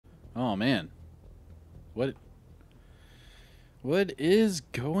Oh man. What what is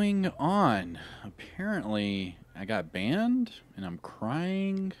going on? Apparently I got banned and I'm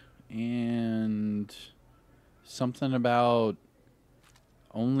crying and something about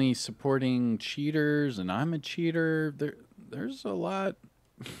only supporting cheaters and I'm a cheater. There's a lot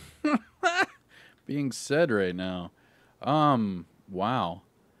being said right now. Wow.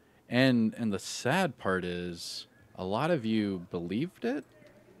 And the sad part is a lot of you believed it.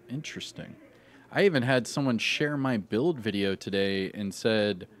 Interesting. I even had someone share my build video today and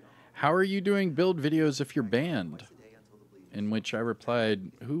said, "How are you doing build videos if you're banned?" In which I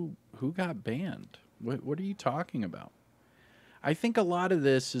replied, "Who got banned? What are you talking about?" I think a lot of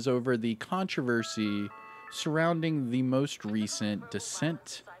this is over the controversy surrounding the most recent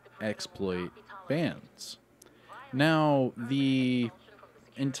Descent exploit bans. Now, the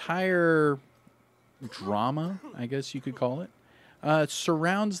entire drama, I guess you could call it,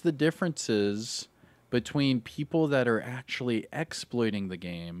 surrounds the differences between people that are actually exploiting the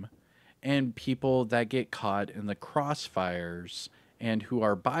game and people that get caught in the crossfires and who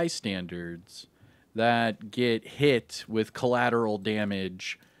are bystanders that get hit with collateral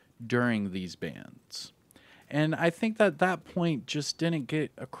damage during these bans. And I think that that point just didn't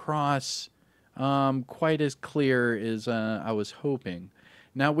get across quite as clear as I was hoping.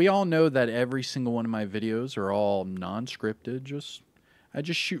 Now we all know that every single one of my videos are all non-scripted. I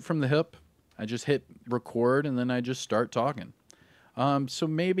just shoot from the hip. I just hit record and then I just start talking. So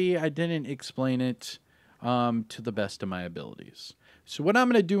maybe I didn't explain it to the best of my abilities. So what I'm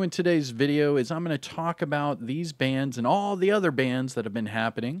going to do in today's video is I'm going to talk about these bands and all the other bands that have been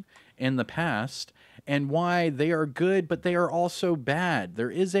happening in the past and why they are good, but they are also bad.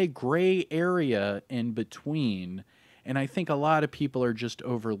 There is a gray area in between. And I think a lot of people are just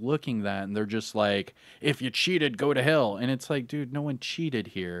overlooking that. And they're just like, if you cheated, go to hell. And it's like, dude, no one cheated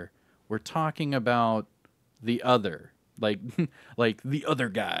here. We're talking about the other, like, like the other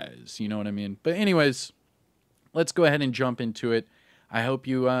guys. You know what I mean? But anyways, let's go ahead and jump into it. I hope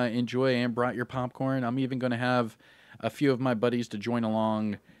you enjoy and brought your popcorn. I'm even going to have a few of my buddies to join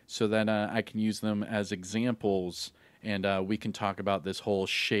along so that I can use them as examples and we can talk about this whole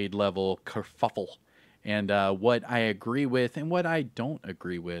shade level kerfuffle and what I agree with and what I don't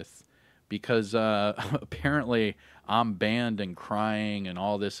agree with because apparently I'm banned and crying and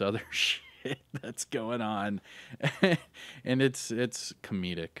all this other shit that's going on and it's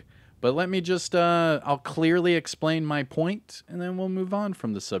comedic. But let me just, I'll clearly explain my point, and then we'll move on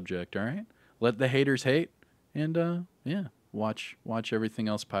from the subject, all right? Let the haters hate, and, yeah, watch everything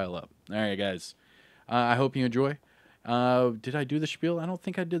else pile up. All right, guys. I hope you enjoy. Did I do the spiel? I don't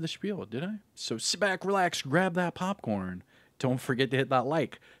think I did the spiel, did I? So sit back, relax, grab that popcorn. Don't forget to hit that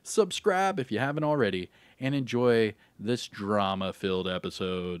like, subscribe if you haven't already, and enjoy this drama-filled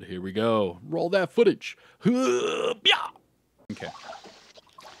episode. Here we go. Roll that footage. Okay.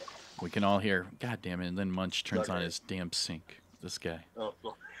 We can all hear, God damn it, and then Munch turns on his damn sink. This guy. Oh,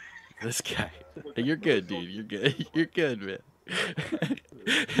 This guy. You're good, dude. You're good. You're good, man.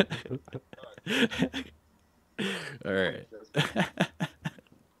 All right.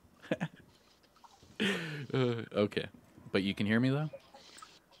 Okay. But you can hear me, though?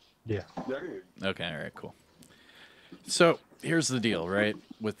 Yeah. Okay, all right, cool. So, here's the deal, right,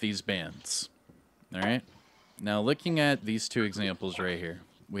 with these bands. All right? Now, looking at these two examples right here.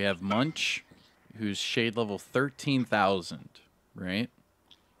 We have Munch, who's shade level 13,000, right?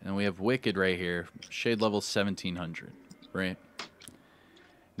 And we have Wicked right here, shade level 1,700, right?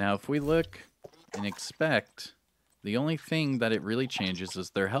 Now, if we look and expect, the only thing that it really changes is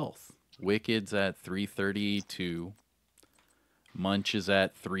their health. Wicked's at 332, Munch is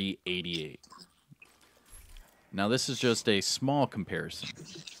at 388. Now, this is just a small comparison,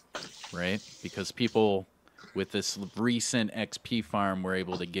 right? Because people with this recent XP farm were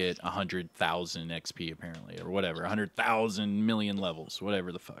able to get 100,000 XP apparently, or whatever, 100,000 million levels,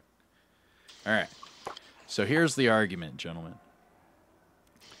 whatever the fuck. All right. So here's the argument, gentlemen.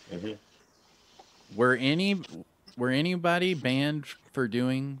 Were anybody banned for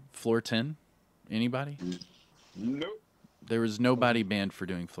doing floor 10? Anybody? nope. There was nobody banned for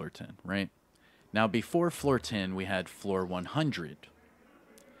doing floor 10, right? Now, before floor 10, we had floor 100.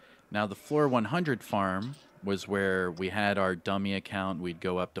 Now, the floor 100 farm was where we had our dummy account. We'd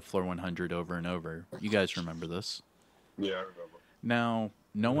go up to floor 100 over and over. You guys remember this? Yeah, I remember. Now,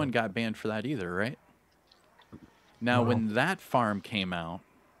 no one got banned for that either, right? Now, No. when that farm came out,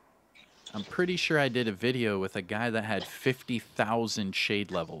 I'm pretty sure I did a video with a guy that had 50,000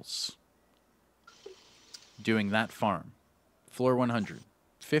 shade levels doing that farm. Floor 100.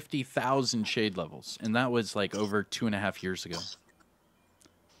 50,000 shade levels. And that was like over 2.5 years ago.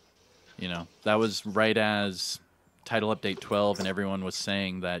 You know, that was right as title update 12, and everyone was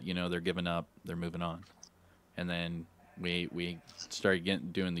saying that, you know, they're giving up, they're moving on. And then we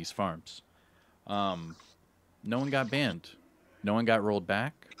started doing these farms. No one got banned. No one got rolled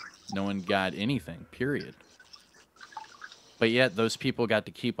back. No one got anything, period. But yet those people got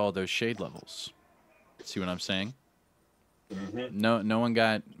to keep all those shade levels. See what I'm saying? Mm-hmm. No one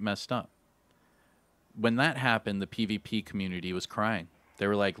got messed up. When that happened, the PvP community was crying. They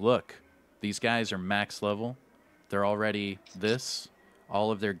were like, "Look, these guys are max level. They're already this.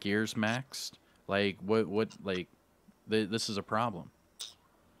 All of their gears maxed. Like this is a problem."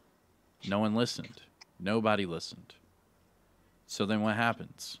 No one listened. Nobody listened. So then what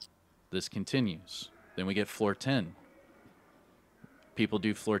happens? This continues. Then we get floor 10. People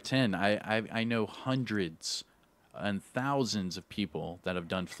do floor 10. I know hundreds and thousands of people that have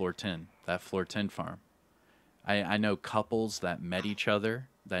done floor 10, that floor 10 farm. I know couples that met each other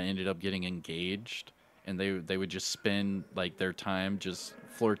that ended up getting engaged, and they would just spend like their time just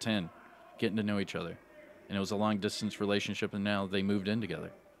floor 10, getting to know each other. And it was a long distance relationship, and now they moved in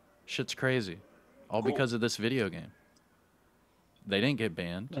together. Shit's crazy. All Cool. because of this video game. They didn't get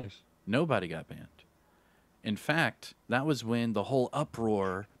banned. Nice. Nobody got banned. In fact, that was when the whole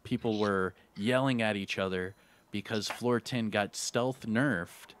uproar, people were yelling at each other because floor 10 got stealth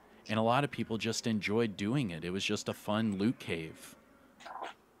nerfed, and a lot of people just enjoyed doing it. It was just a fun loot cave.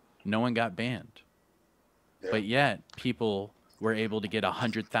 No one got banned. Yeah. But yet, people were able to get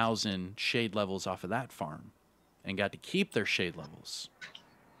 100,000 shade levels off of that farm and got to keep their shade levels.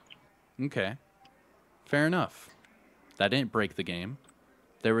 Okay. Fair enough. That didn't break the game.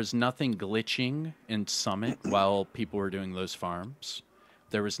 There was nothing glitching in Summit while people were doing those farms.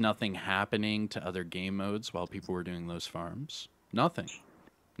 There was nothing happening to other game modes while people were doing those farms. Nothing.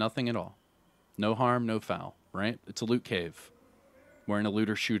 Nothing at all. No harm, no foul, right? It's a loot cave. We're in a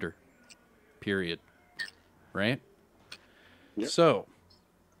looter shooter. Period. Right? Yep. So,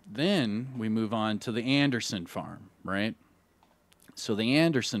 then we move on to the Anderson farm, right? So the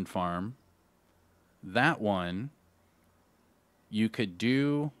Anderson farm, that one you could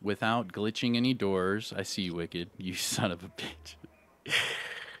do without glitching any doors. I see you, Wicked. You son of a bitch.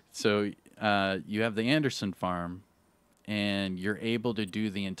 So you have the Anderson farm, and you're able to do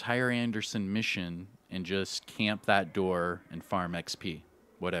the entire Anderson mission and just camp that door and farm XP.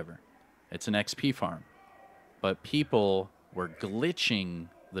 Whatever. It's an XP farm. But people were glitching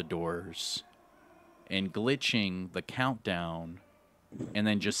the doors and glitching the countdown and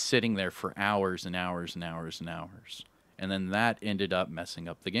then just sitting there for hours and hours and hours and hours. And then that ended up messing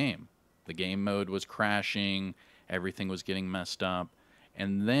up the game. The game mode was crashing, everything was getting messed up,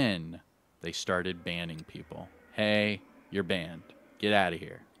 and then they started banning people. Hey, you're banned. Get out of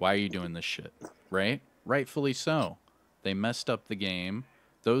here. Why are you doing this shit? Right? Rightfully so. They messed up the game.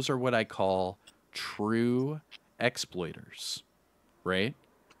 Those are what I call true exploiters. Right?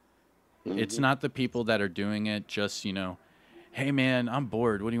 It's not the people that are doing it just, you know, hey, man, I'm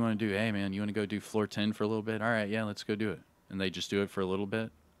bored. What do you want to do? Hey, man, you want to go do floor 10 for a little bit? All right, yeah, let's go do it. And they just do it for a little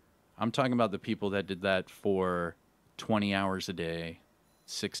bit. I'm talking about the people that did that for 20 hours a day,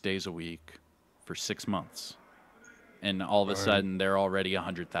 6 days a week, for 6 months. And all of a sudden, they're already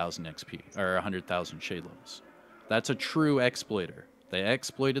 100,000 XP, or 100,000 shade levels. That's a true exploiter. They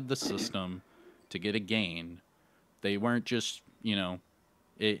exploited the system to get a gain. They weren't just, you know,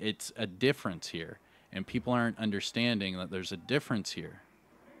 it's a difference here. And people aren't understanding that there's a difference here.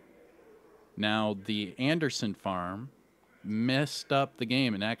 Now, the Anderson farm messed up the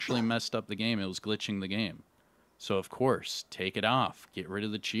game, and actually messed up the game. It was glitching the game. So, of course, take it off. Get rid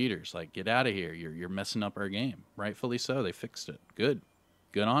of the cheaters. Like, get out of here. You're messing up our game. Rightfully so. They fixed it. Good.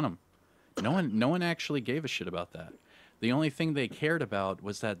 Good on them. No one actually gave a shit about that. The only thing they cared about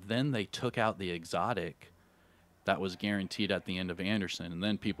was that then they took out the exotic that was guaranteed at the end of Anderson, and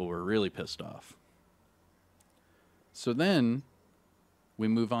then people were really pissed off. So then we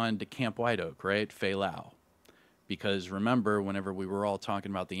move on to Camp White Oak, right? Fei Lao. Because remember, whenever we were all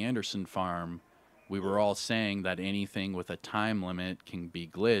talking about the Anderson farm, we were all saying that anything with a time limit can be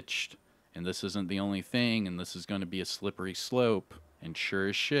glitched, and this isn't the only thing, and this is going to be a slippery slope. And sure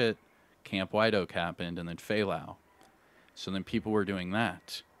as shit, Camp White Oak happened, and then Fei Lao. So then people were doing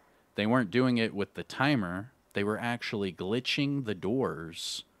that. They weren't doing it with the timer. They were actually glitching the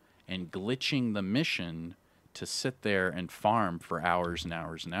doors and glitching the mission to sit there and farm for hours and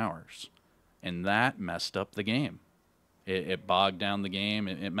hours and hours. And that messed up the game. It bogged down the game.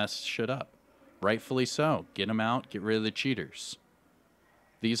 It messed shit up. Rightfully so. Get them out. Get rid of the cheaters.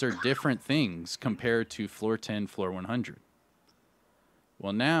 These are different things compared to floor 10, floor 100.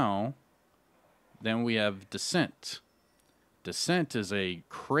 Well, now, then we have Descent. Descent is a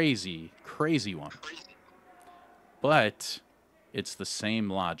crazy, crazy one. But it's the same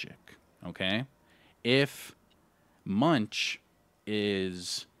logic, okay? If Munch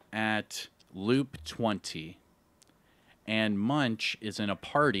is at loop 20 and Munch is in a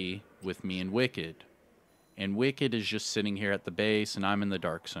party with me and Wicked, and Wicked is just sitting here at the base and I'm in the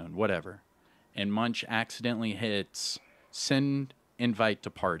dark zone, whatever, and Munch accidentally hits send invite to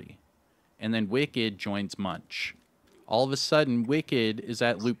party, and then Wicked joins Munch. All of a sudden, Wicked is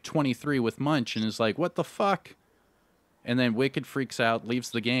at loop 23 with Munch and is like, what the fuck? And then Wicked freaks out,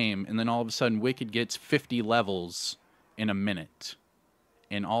 leaves the game, and then all of a sudden Wicked gets 50 levels in a minute.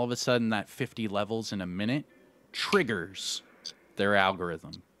 And all of a sudden that 50 levels in a minute triggers their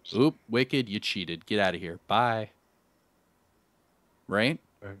algorithm. Oop, Wicked, you cheated. Get out of here. Bye. Right?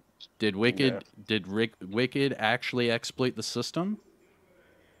 Right. Did Wicked actually exploit the system?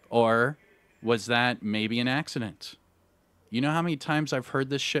 Or was that maybe an accident? You know how many times I've heard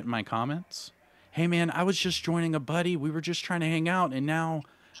this shit in my comments? Hey man, I was just joining a buddy. We were just trying to hang out, and now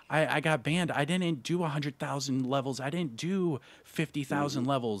I got banned. I didn't do 100,000 levels. I didn't do 50,000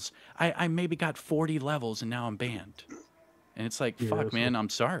 levels. I maybe got 40 levels, and now I'm banned. And it's like, fuck, man, I'm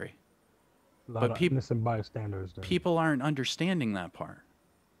sorry. A lot But of innocent bystanders. Then. people aren't understanding that part.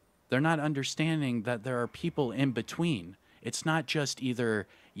 They're not understanding that there are people in between. It's not just either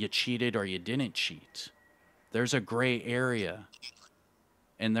you cheated or you didn't cheat. There's a gray area.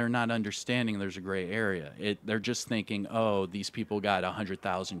 And they're not understanding there's a gray area. They're just thinking, oh, these people got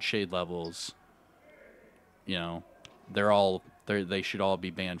 100,000 shade levels. You know, they should all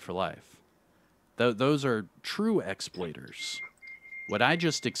be banned for life. Those are true exploiters. What I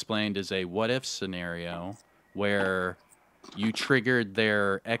just explained is a what-if scenario where you triggered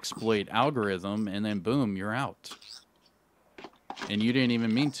their exploit algorithm and then boom, you're out. And you didn't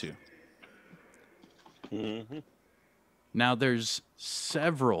even mean to. Mm-hmm. Now, there's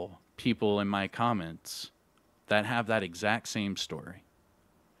several people in my comments that have that exact same story.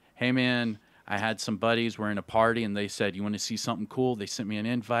 Hey, man, I had some buddies, we're in a party, and they said, you want to see something cool? They sent me an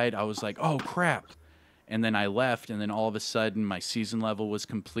invite. I was like, oh, crap. And then I left, and then all of a sudden, my season level was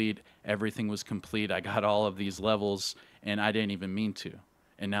complete. Everything was complete. I got all of these levels, and I didn't even mean to.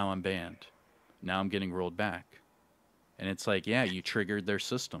 And now I'm banned. Now I'm getting rolled back. And it's like, yeah, you triggered their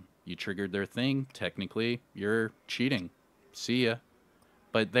system. You triggered their thing. Technically, you're cheating. See ya.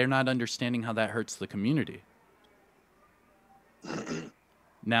 But they're not understanding how that hurts the community.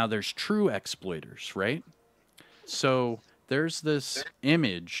 Now, there's true exploiters, right? So there's this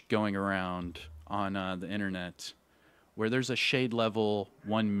image going around on the internet where there's a shade level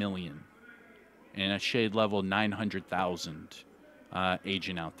 1 million and a shade level 900,000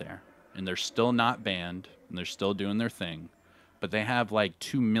 agent out there. And they're still not banned, and they're still doing their thing. But they have like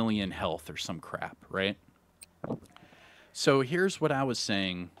 2 million health or some crap, right? So here's what I was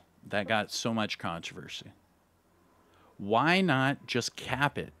saying that got so much controversy. Why not just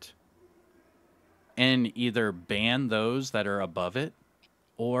cap it and either ban those that are above it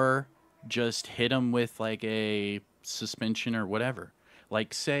or just hit them with like a suspension or whatever?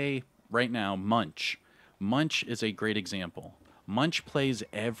 Like say right now, Munch. Munch is a great example. Munch plays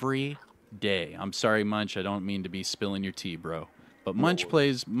every day. I'm sorry, Munch. I don't mean to be spilling your tea, bro. But Munch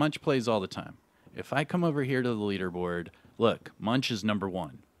plays all the time. If I come over here to the leaderboard, look, Munch is number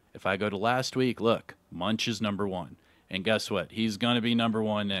 1. If I go to last week, look, Munch is number 1. And guess what? He's going to be number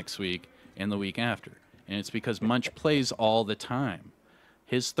 1 next week and the week after. And it's because Munch plays all the time.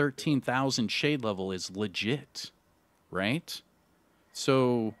 His 13,000 shade level is legit, right?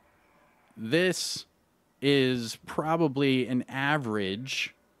 So this is probably an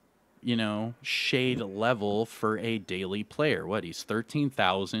average, shade level for a daily player. What, he's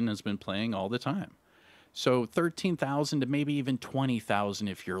 13,000, has been playing all the time. So 13,000 to maybe even 20,000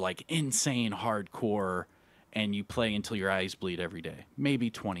 if you're like insane hardcore and you play until your eyes bleed every day. Maybe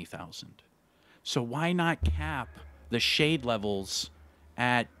 20,000. So why not cap the shade levels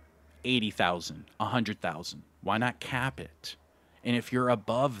at 80,000, 100,000? Why not cap it? And if you're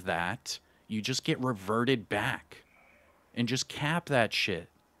above that, you just get reverted back and just cap that shit.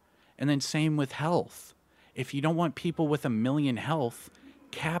 And then same with health. If you don't want people with 1 million health,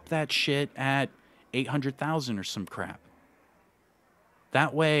 cap that shit at 800,000 or some crap.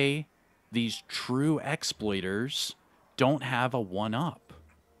 That way, these true exploiters don't have a 1-up.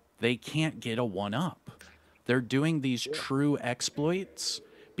 They can't get a 1-up. They're doing these true exploits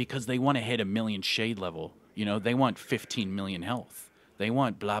because they want to hit 1 million shade level. They want 15 million health. They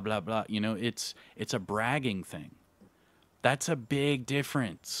want blah, blah, blah. It's a bragging thing. That's a big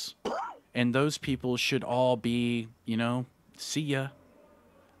difference. And those people should all be, see ya.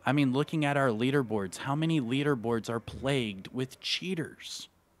 I mean, looking at our leaderboards, how many leaderboards are plagued with cheaters?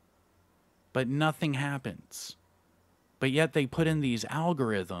 But nothing happens. But yet they put in these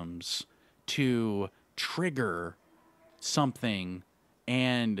algorithms to trigger something,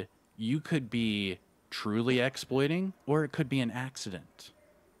 and you could be truly exploiting or it could be an accident.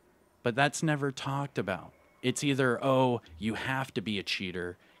 But that's never talked about. It's either, oh, you have to be a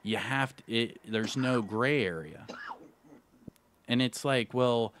cheater. You have to, there's no gray area. And it's like,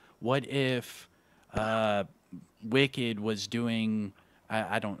 well, what if Wicked was doing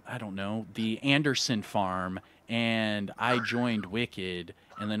I don't know, the Anderson farm, and I joined Wicked,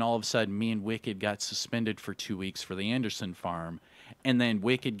 and then all of a sudden me and Wicked got suspended for 2 weeks for the Anderson farm, and then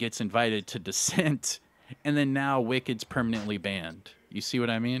Wicked gets invited to Descent, and then now Wicked's permanently banned. You see what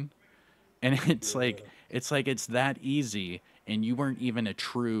I mean? And it's that easy, and you weren't even a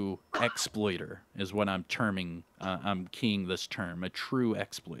true exploiter is what I'm terming. I'm keying this term, a true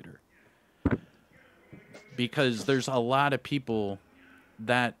exploiter, because there's a lot of people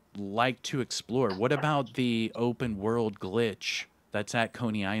that like to explore. What about the open world glitch that's at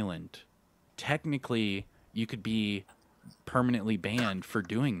Coney Island? Technically, you could be permanently banned for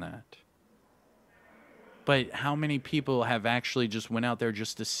doing that. But how many people have actually just went out there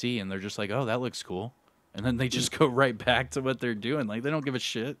just to see, and they're just like, oh, that looks cool. And then they just go right back to what they're doing. Like, they don't give a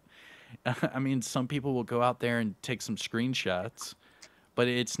shit. I mean, some people will go out there and take some screenshots, but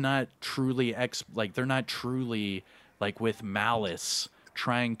it's not truly, like, they're not truly, like, with malice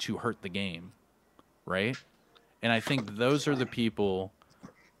trying to hurt the game, right? And I think those are the people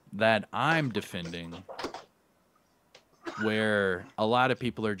that I'm defending, where a lot of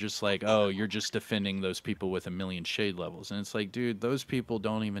people are just like, oh, you're just defending those people with a million shade levels. And it's like, dude, those people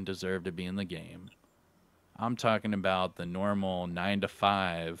don't even deserve to be in the game. I'm talking about the normal 9 to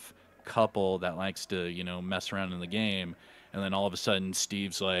 5 couple that likes to, you know, mess around in the game. And then all of a sudden,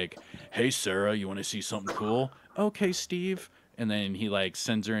 Steve's like, hey, Sarah, you want to see something cool? Okay, Steve. And then he, like,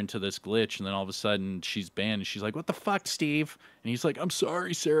 sends her into this glitch. And then all of a sudden, she's banned. And she's like, what the fuck, Steve? And he's like, I'm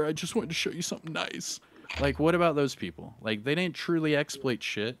sorry, Sarah. I just wanted to show you something nice. Like, what about those people? Like, they didn't truly exploit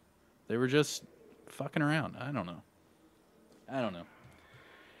shit. They were just fucking around. I don't know.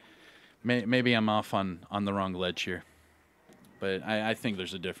 Maybe I'm off on the wrong ledge here. But I think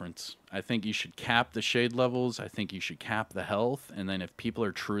there's a difference. I think you should cap the shade levels. I think you should cap the health. And then if people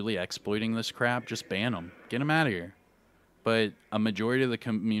are truly exploiting this crap, just ban them. Get them out of here. But a majority of the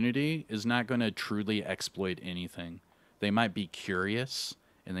community is not going to truly exploit anything. They might be curious,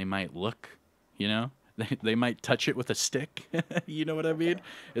 and they might look, you know? They might touch it with a stick. You know what I mean?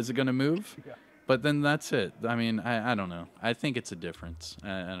 Is it going to move? Yeah. But then that's it. I mean, I don't know. I think it's a difference.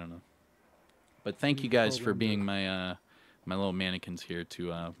 I don't know. But thank you guys for being my my little mannequins here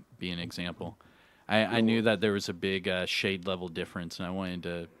to be an example. I knew that there was a big shade level difference, and I wanted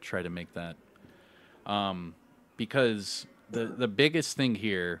to try to make that. Because the biggest thing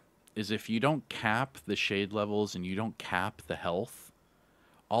here is if you don't cap the shade levels and you don't cap the health,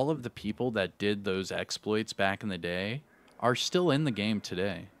 all of the people that did those exploits back in the day are still in the game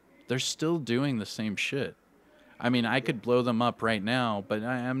today. They're still doing the same shit. I mean, I could blow them up right now, but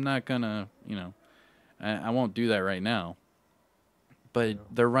I'm not gonna, you know, I won't do that right now. But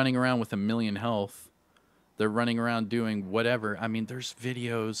they're running around with a million health. They're running around doing whatever. I mean, there's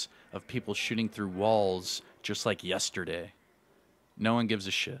videos of people shooting through walls just like yesterday. No one gives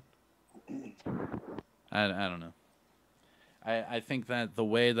a shit. I don't know. I think that the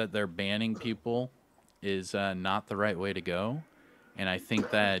way that they're banning people is not the right way to go. And I think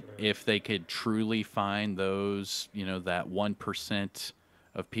that if they could truly find those, you know, that 1%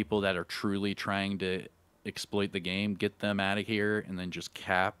 of people that are truly trying to exploit the game, get them out of here, and then just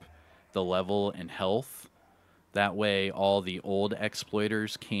cap the level and health. That way all the old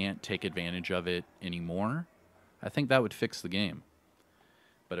exploiters can't take advantage of it anymore. I think that would fix the game.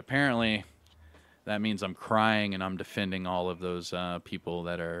 But apparently that means I'm crying and I'm defending all of those people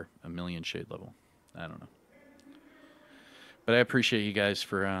that are a million shade level. I don't know. But I appreciate you guys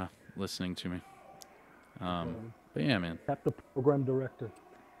for listening to me. But yeah, man. Cap the program director.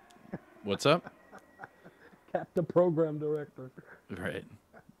 What's up? Cap the program director. Right.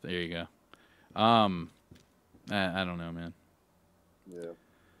 There you go. I don't know, man. Yeah.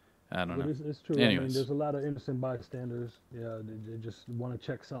 I don't But know. it's true. Anyways. I mean, there's a lot of innocent bystanders. Yeah, they just want to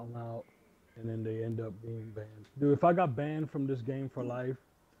check something out, and then they end up being banned. Dude, if I got banned from this game for life,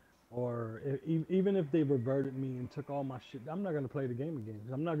 or even if they reverted me and took all my shit, I'm not gonna play the game again.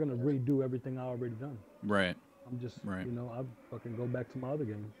 I'm not gonna redo everything I already done. Right. I'm just, Right. you know, I fucking go back to my other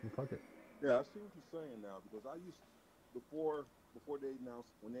games and fuck it. Yeah, I see what you're saying now because I used before they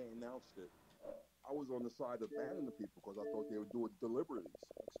announced it, I I was on the side of banning the people because I thought they would do it deliberately,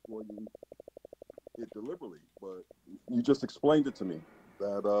 exploiting it deliberately. But you just explained it to me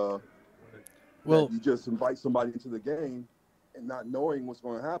that Well, that you just invite somebody into the game and not knowing what's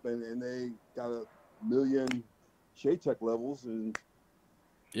going to happen, and they got a million shade tech levels, and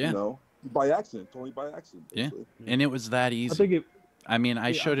yeah, by accident, totally by accident. yeah, Basically. and it was that I easy. think it. I mean, I Yeah,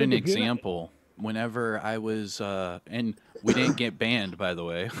 I showed an think if you're not. example whenever I was, and we didn't get banned, by the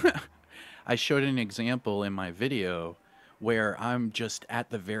way. I showed an example in my video where I'm just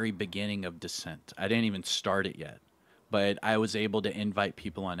at the very beginning of Descent. I didn't even start it yet, but I was able to invite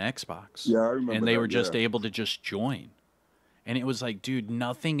people on Xbox, Yeah, I remember and they that. were just Yeah. able to just join. And it was like, dude,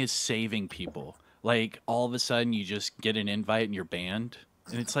 nothing is saving people. Like, all of a sudden, you just get an invite and you're banned.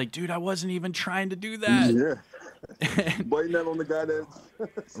 And it's like, dude, I wasn't even trying to do that. Yeah. Blame that on the guy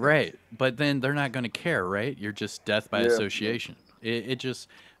that's Right. But then they're not going to care, right? You're just death by yeah. association. It just,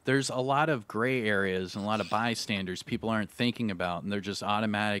 there's a lot of gray areas and a lot of bystanders people aren't thinking about. And they're just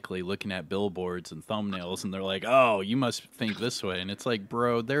automatically looking at billboards and thumbnails and they're like, oh, you must think this way. And it's like,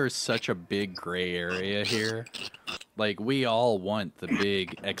 bro, there is such a big gray area here. Like, we all want the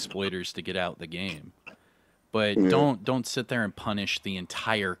big exploiters to get out the game. But Yeah. don't sit there and punish the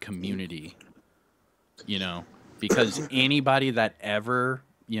entire community, because anybody that ever,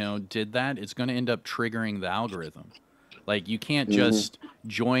 did that is going to end up triggering the algorithm. Like, you can't just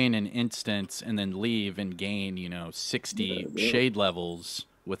join an instance and then leave and gain, 60 shade levels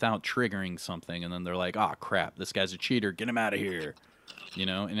without triggering something. And then they're like, oh, crap, this guy's a cheater. Get him out of here.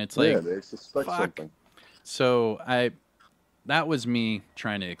 And it's Yeah, like, they suspect fuck. something. So that was me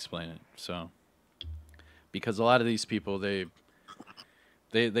trying to explain it. So, because a lot of these people, they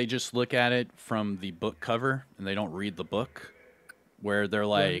just look at it from the book cover and they don't read the book, where they're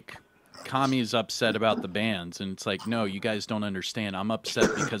like, Kami's upset about the bans, and it's like, no, you guys don't understand. I'm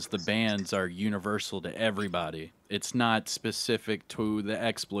upset because the bans are universal to everybody. It's not specific to the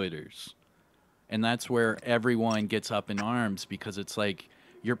exploiters. And that's where everyone gets up in arms, because it's like,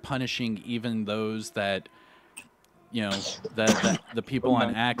 you're punishing even those that, that the people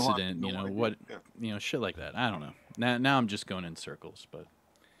on accident, shit like that. I don't know. Now I'm just going in circles, but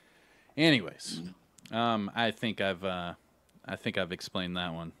anyways, I think I've explained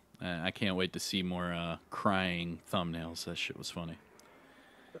that one. I can't wait to see more crying thumbnails. That shit was funny.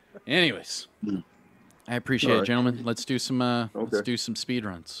 Anyways, I appreciate it, right. gentlemen. Let's do some Okay. speed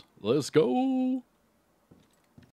runs. Let's go.